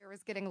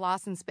was getting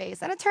lost in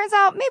space, and it turns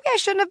out maybe I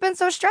shouldn't have been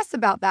so stressed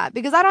about that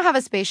because I don't have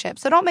a spaceship,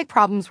 so don't make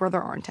problems where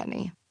there aren't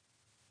any.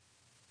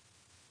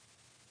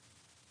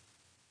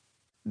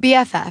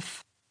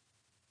 BFF.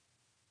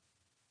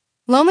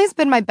 Lonely's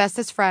been my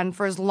bestest friend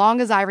for as long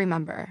as I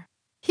remember.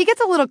 He gets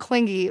a little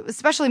clingy,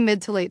 especially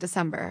mid to late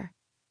December.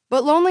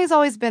 But Lonely's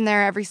always been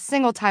there every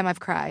single time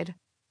I've cried.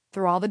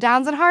 Through all the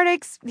downs and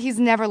heartaches, he's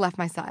never left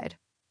my side.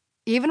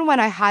 Even when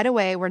I hide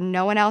away where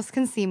no one else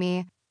can see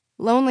me,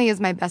 Lonely is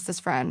my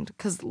bestest friend,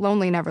 because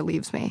Lonely never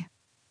leaves me.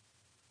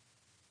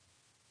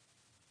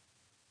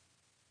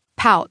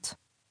 Pout.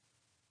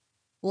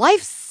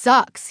 Life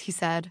sucks, he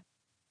said.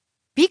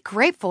 Be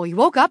grateful you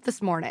woke up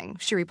this morning,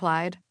 she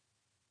replied.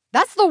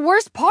 That's the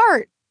worst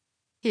part,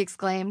 he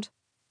exclaimed.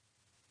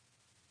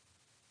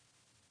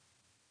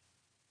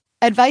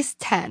 Advice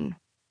 10.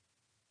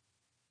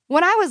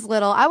 When I was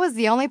little, I was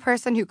the only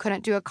person who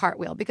couldn't do a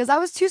cartwheel because I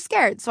was too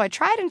scared, so I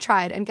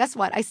tried, and guess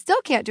what? I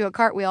still can't do a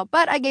cartwheel,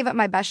 but I gave it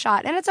my best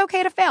shot, and it's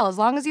okay to fail as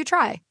long as you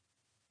try.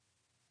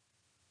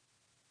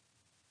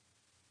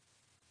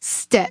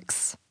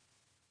 Sticks.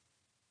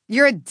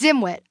 You're a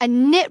dimwit, a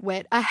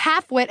nitwit, a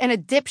halfwit, and a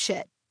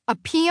dipshit. A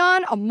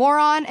peon, a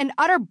moron, an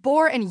utter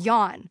bore and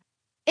yawn.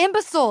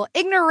 Imbecile,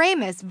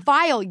 ignoramus,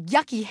 vile,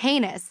 yucky,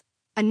 heinous.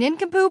 A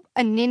nincompoop,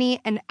 a ninny,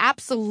 and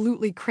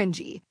absolutely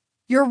cringy.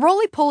 You're a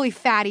roly-poly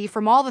fatty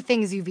from all the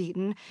things you've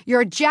eaten. You're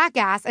a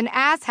jackass, an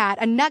asshat,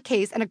 a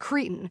nutcase, and a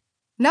cretin.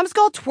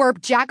 Numbskull,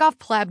 twerp, jack-off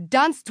pleb,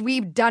 dunce,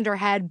 dweeb,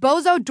 dunderhead,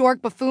 bozo,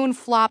 dork, buffoon,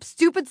 flop,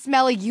 stupid,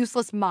 smelly,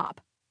 useless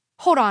mop.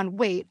 Hold on,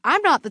 wait,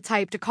 I'm not the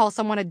type to call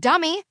someone a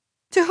dummy.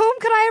 To whom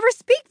could I ever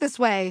speak this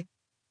way?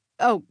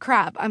 Oh,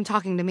 crap, I'm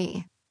talking to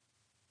me.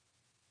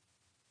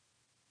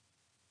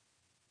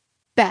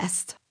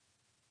 Best.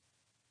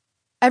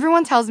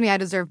 Everyone tells me I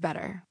deserve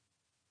better.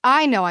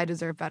 I know I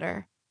deserve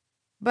better.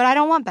 But I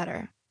don't want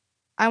better.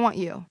 I want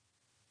you.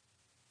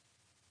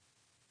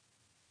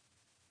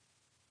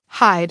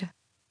 Hide.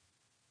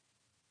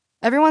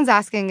 Everyone's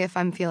asking if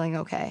I'm feeling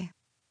okay.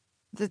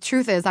 The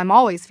truth is, I'm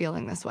always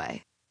feeling this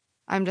way.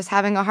 I'm just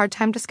having a hard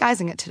time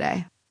disguising it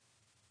today.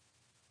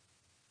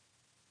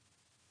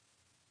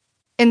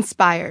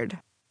 Inspired.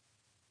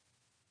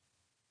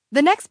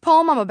 The next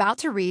poem I'm about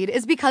to read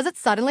is because it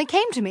suddenly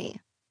came to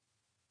me.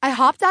 I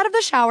hopped out of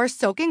the shower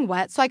soaking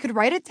wet so I could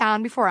write it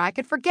down before I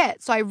could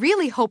forget, so I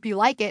really hope you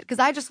like it because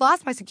I just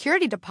lost my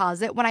security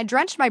deposit when I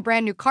drenched my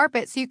brand new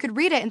carpet so you could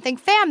read it and think,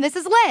 fam, this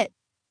is lit.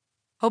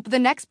 Hope the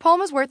next poem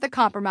is worth the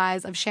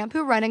compromise of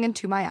shampoo running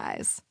into my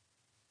eyes.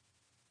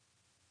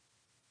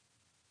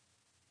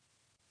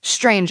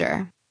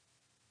 Stranger.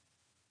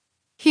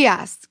 He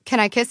asked, "Can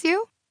I kiss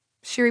you?"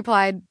 She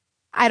replied,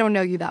 "I don't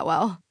know you that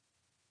well."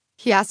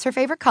 He asked her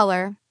favorite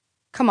color.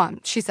 "Come on,"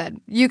 she said,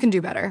 "you can do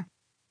better."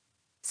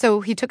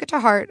 So he took it to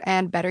heart,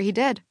 and better he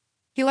did.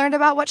 He learned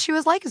about what she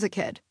was like as a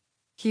kid.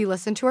 He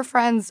listened to her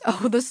friends,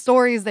 the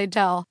stories they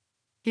tell.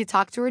 He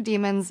talked to her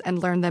demons and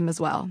learned them as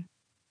well.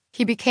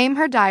 He became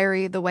her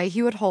diary the way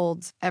he would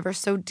hold ever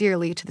so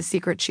dearly to the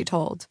secret she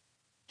told.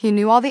 He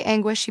knew all the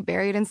anguish she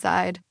buried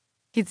inside.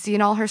 He'd seen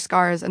all her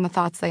scars and the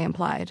thoughts they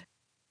implied.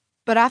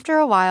 But after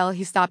a while,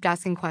 he stopped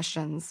asking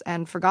questions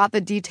and forgot the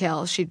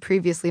details she'd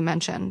previously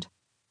mentioned.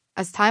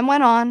 As time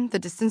went on, the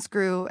distance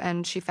grew,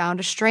 and she found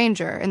a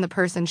stranger in the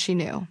person she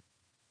knew.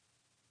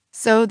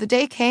 So the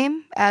day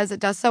came, as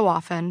it does so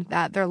often,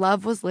 that their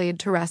love was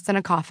laid to rest in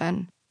a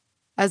coffin.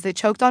 As they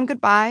choked on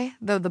goodbye,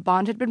 though the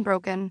bond had been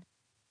broken,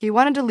 he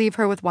wanted to leave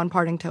her with one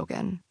parting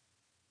token.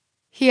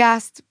 He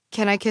asked,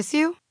 "Can I kiss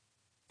you?"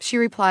 She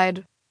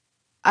replied,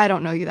 "I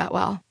don't know you that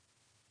well."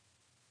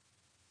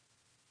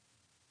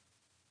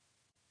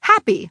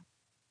 Happy.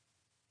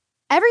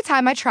 Every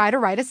time I try to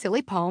write a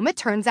silly poem, it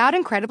turns out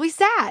incredibly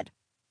sad.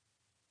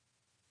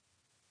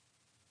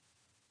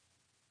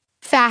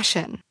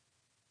 Fashion.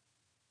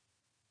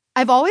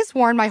 I've always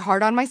worn my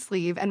heart on my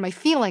sleeve and my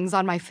feelings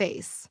on my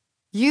face.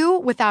 You,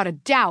 without a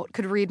doubt,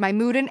 could read my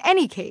mood in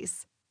any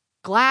case.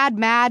 Glad,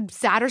 mad,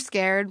 sad, or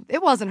scared,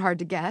 it wasn't hard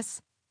to guess.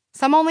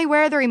 Some only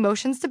wear their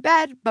emotions to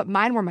bed, but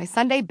mine were my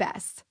Sunday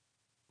best.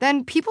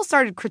 Then people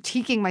started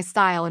critiquing my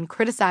style and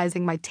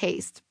criticizing my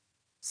taste.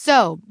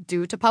 So,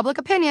 due to public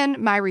opinion,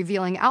 my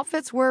revealing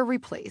outfits were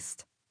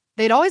replaced.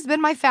 They'd always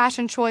been my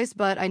fashion choice,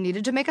 but I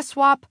needed to make a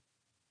swap.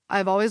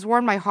 I've always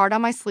worn my heart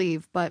on my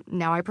sleeve, but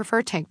now I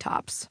prefer tank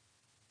tops.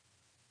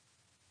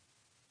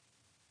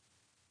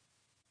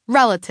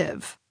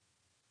 Relative.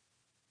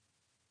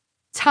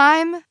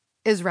 Time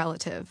is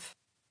relative.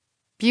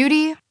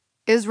 Beauty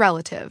is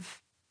relative.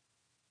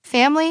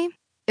 Family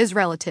is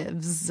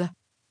relatives.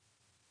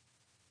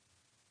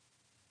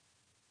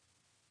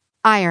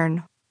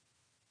 Iron.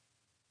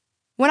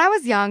 When I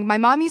was young, my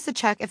mom used to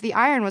check if the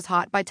iron was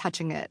hot by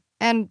touching it.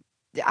 And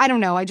I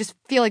don't know, I just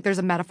feel like there's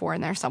a metaphor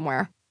in there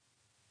somewhere.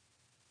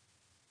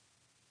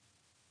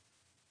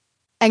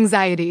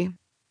 Anxiety.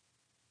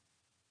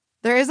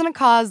 There isn't a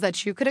cause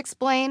that you could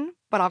explain,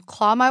 but I'll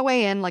claw my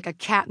way in like a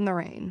cat in the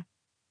rain.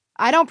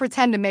 I don't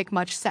pretend to make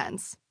much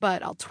sense,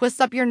 but I'll twist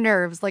up your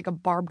nerves like a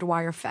barbed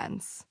wire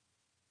fence.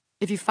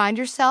 If you find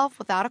yourself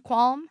without a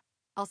qualm,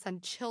 I'll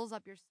send chills up your spine.